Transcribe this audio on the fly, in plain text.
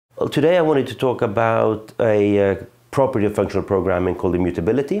Well, today I wanted to talk about a property of functional programming called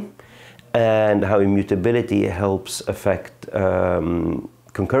immutability, and how immutability helps affect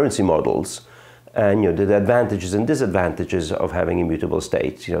concurrency models, and the advantages and disadvantages of having immutable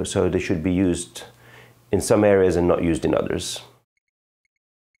states. So they should be used in some areas and not used in others.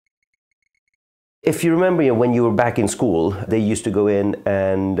 If you remember, when you were back in school, they used to go in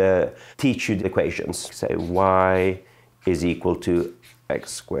and teach you the equations. Say y is equal to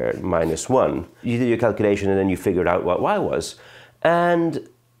x squared minus 1. You did your calculation and then you figured out what y was. And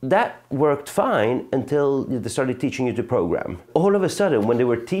that worked fine until they started teaching you to program. All of a sudden, when they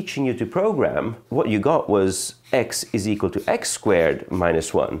were teaching you to program, what you got was x is equal to x squared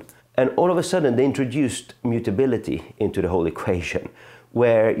minus 1. And all of a sudden, they introduced mutability into the whole equation,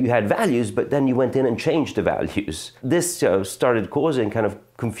 where you had values, but then you went in and changed the values. This started causing kind of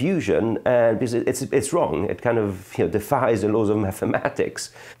confusion, and because it's wrong. It kind of defies the laws of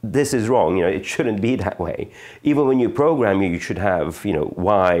mathematics. This is wrong. It shouldn't be that way. Even when you program, you should have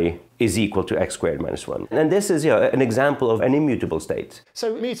y is equal to x squared minus 1. And this is an example of an immutable state.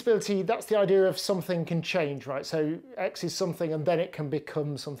 So immutability, that's the idea of something can change, right? So x is something and then it can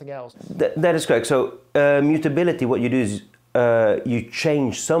become something else. That is correct. So mutability, what you do is you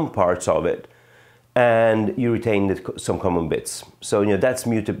change some parts of it and you retain some common bits. So that's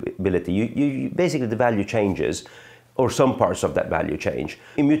mutability. You basically, the value changes, or some parts of that value change.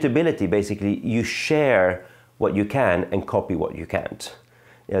 Immutability, basically, you share what you can and copy what you can't.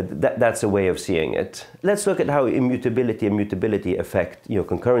 That's a way of seeing it. Let's look at how immutability and mutability affect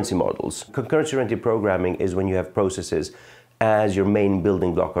concurrency models. Concurrency-oriented programming is when you have processes as your main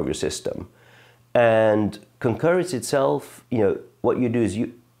building block of your system. And concurrency itself, what you do is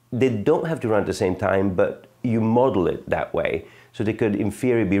they don't have to run at the same time, but you model it that way. So they could, in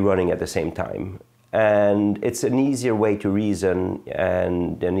theory, be running at the same time. And it's an easier way to reason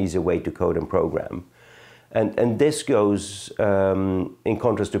and an easier way to code and program. And this goes in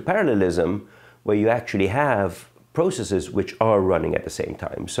contrast to parallelism, where you actually have processes which are running at the same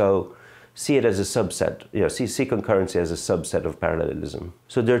time. So see it as a subset, see concurrency as a subset of parallelism.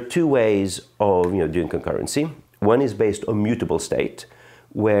 So there are two ways of doing concurrency. One is based on mutable state,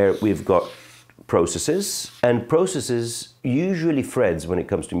 where we've got processes, and processes, usually threads when it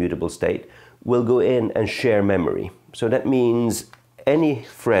comes to mutable state, will go in and share memory. So that means any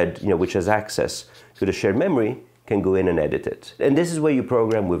thread which has access to the shared memory can go in and edit it. And this is where you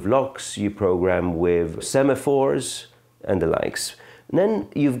program with locks, you program with semaphores and the likes. And then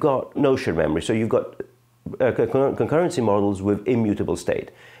you've got no shared memory, so you've got concurrency models with immutable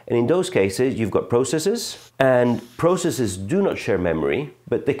state. And in those cases, you've got processes, and processes do not share memory,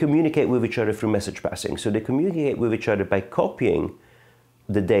 but they communicate with each other through message passing. So they communicate with each other by copying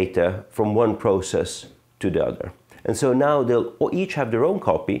the data from one process to the other. And so now they'll each have their own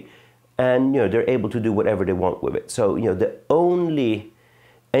copy, and they're able to do whatever they want with it. So the only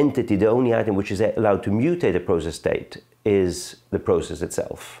entity, the only item which is allowed to mutate a process state is the process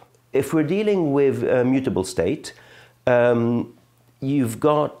itself. If we're dealing with a mutable state, you've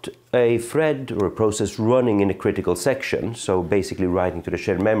got a thread or a process running in a critical section, so basically writing to the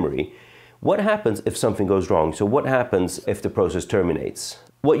shared memory. What happens if something goes wrong? So what happens if the process terminates?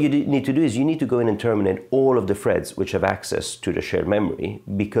 What you need to do is you need to go in and terminate all of the threads which have access to the shared memory,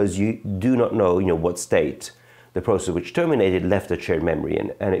 because you do not know, what state the process which terminated left the shared memory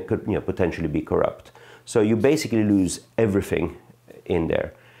in, and it could potentially be corrupt. So you basically lose everything in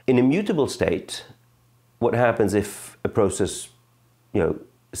there. In a mutable state, what happens if a process,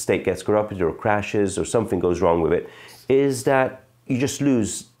 state gets corrupted or crashes or something goes wrong with it, is that you just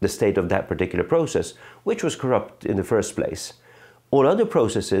lose the state of that particular process, which was corrupt in the first place. All other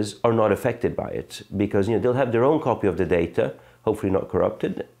processes are not affected by it, because they'll have their own copy of the data, hopefully not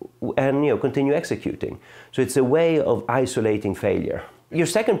corrupted, and continue executing. So it's a way of isolating failure. Your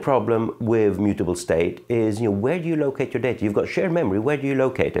second problem with mutable state is where do you locate your data? You've got shared memory, where do you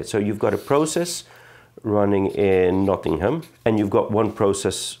locate it? So you've got a process running in Nottingham, and you've got one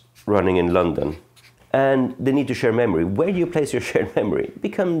process running in London. And they need to share memory. Where do you place your shared memory? It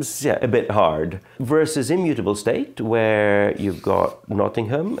becomes a bit hard. Versus immutable state, where you've got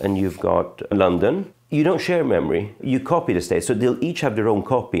Nottingham and you've got London. You don't share memory, you copy the state. So they'll each have their own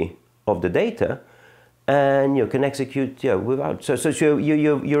copy of the data, and can execute without. So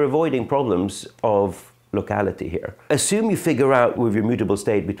you're avoiding problems of locality here. Assume you figure out with your mutable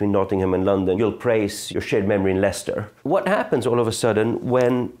state between Nottingham and London, you'll place your shared memory in Leicester. What happens all of a sudden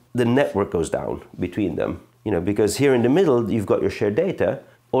when the network goes down between them? Because here in the middle, you've got your shared data,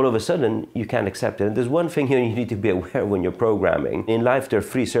 all of a sudden you can't accept it. And there's one thing here you need to be aware when you're programming. In life, there are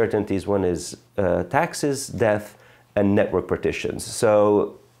three certainties. One is taxes, death, and network partitions.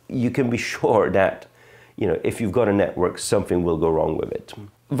 So you can be sure that, if you've got a network, something will go wrong with it.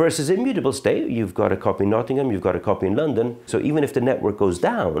 Versus immutable state, you've got a copy in Nottingham, you've got a copy in London. So even if the network goes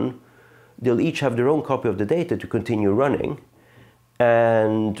down, they'll each have their own copy of the data to continue running.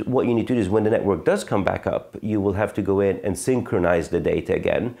 And what you need to do is when the network does come back up, you will have to go in and synchronize the data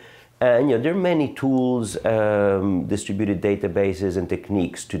again. And there are many tools, distributed databases and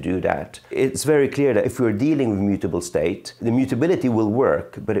techniques to do that. It's very clear that if we're dealing with mutable state, the mutability will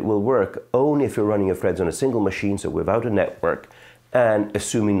work, but it will work only if you're running your threads on a single machine, so without a network, and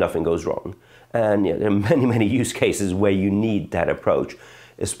assuming nothing goes wrong. And there are many, many use cases where you need that approach,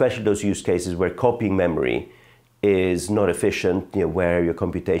 especially those use cases where copying memory is not efficient, where your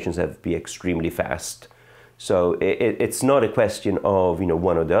computations have to be extremely fast. So it's not a question of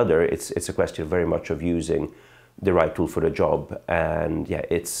one or the other. It's a question very much of using the right tool for the job. And yeah,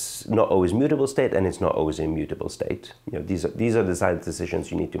 it's not always mutable state, and it's not always immutable state. These are the science decisions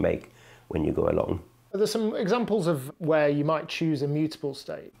you need to make when you go along. Are there some examples of where you might choose a mutable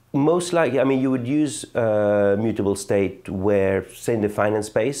state? Most likely, you would use mutable state where, say, in the finance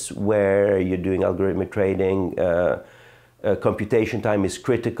space, where you're doing algorithmic trading, computation time is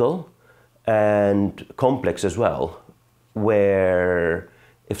critical and complex as well, where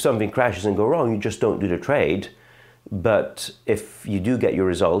if something crashes and go wrong, you just don't do the trade. But if you do get your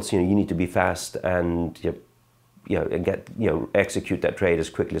results, you need to be fast and execute that trade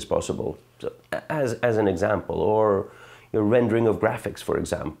as quickly as possible. So, as an example, or rendering of graphics, for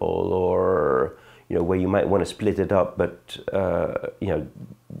example, or where you might want to split it up, but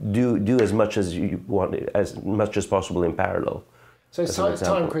do as much as you want, as much as possible in parallel. So it's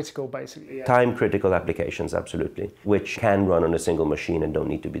time critical, basically. Yeah. Time critical applications, absolutely, which can run on a single machine and don't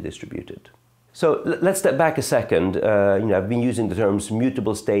need to be distributed. So let's step back a second. I've been using the terms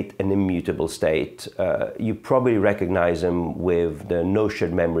mutable state and immutable state. You probably recognize them with the no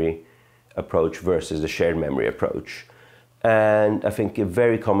shared memory approach versus the shared memory approach. And I think a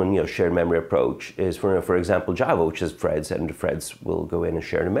very common shared memory approach is, for example, Java, which has threads, and the threads will go in and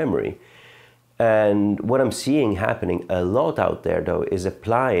share the memory. And what I'm seeing happening a lot out there, though, is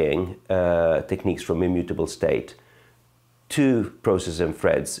applying techniques from immutable state to processes and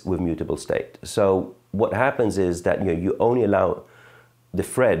threads with mutable state. So what happens is that you only allow the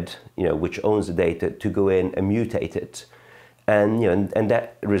thread, which owns the data, to go in and mutate it, and and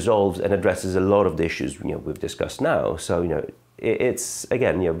that resolves and addresses a lot of the issues we've discussed now. So it's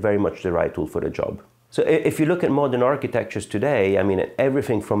again very much the right tool for the job. So if you look at modern architectures today,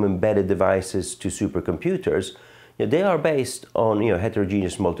 everything from embedded devices to supercomputers, they are based on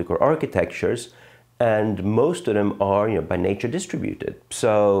heterogeneous multi-core architectures, and most of them are by nature distributed.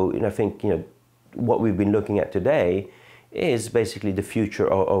 So I think what we've been looking at today is basically the future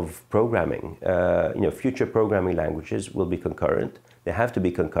of programming. Future programming languages will be concurrent. They have to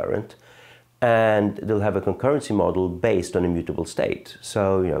be concurrent, and they'll have a concurrency model based on immutable state.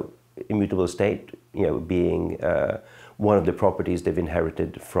 So immutable state being one of the properties they've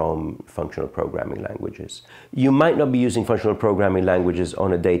inherited from functional programming languages. You might not be using functional programming languages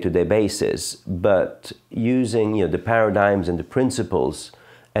on a day-to-day basis, but using the paradigms and the principles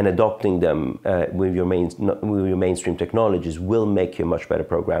and adopting them with your mainstream technologies will make you a much better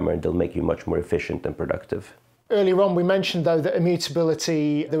programmer, and they'll make you much more efficient and productive. Earlier on, we mentioned, though, that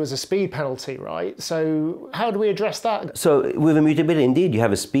immutability, there was a speed penalty, right? So how do we address that? So with immutability, indeed, you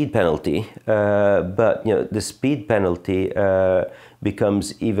have a speed penalty, but the speed penalty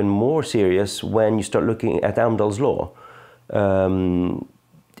becomes even more serious when you start looking at Amdahl's law.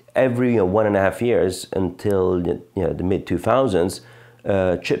 Every 1.5 years until the mid-2000s,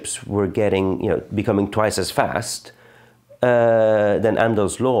 chips were becoming twice as fast. Then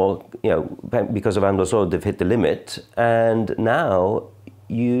Amdahl's law, because of Amdahl's law, they've hit the limit, and now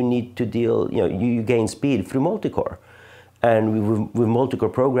you need to you gain speed through multicore. And with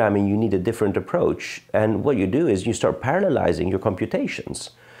multicore programming, you need a different approach. And what you do is you start parallelizing your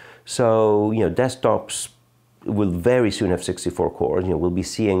computations. So, desktops will very soon have 64 cores. We'll be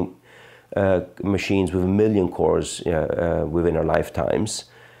seeing machines with 1 million cores within our lifetimes.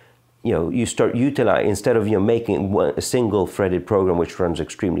 You start utilizing, instead of making a single threaded program which runs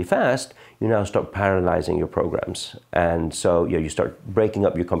extremely fast, you now start parallelizing your programs. And so you start breaking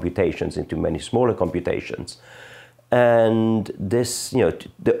up your computations into many smaller computations. And this,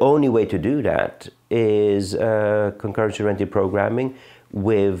 the only way to do that is concurrency-oriented programming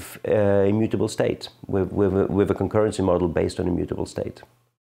with immutable state, with a concurrency model based on immutable state.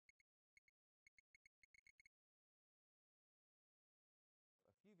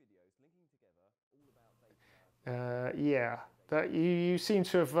 Yeah, that you seem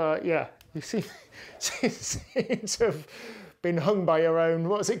to have, you seem to have been hung by your own,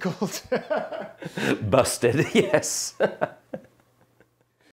 what was it called? Busted, yes.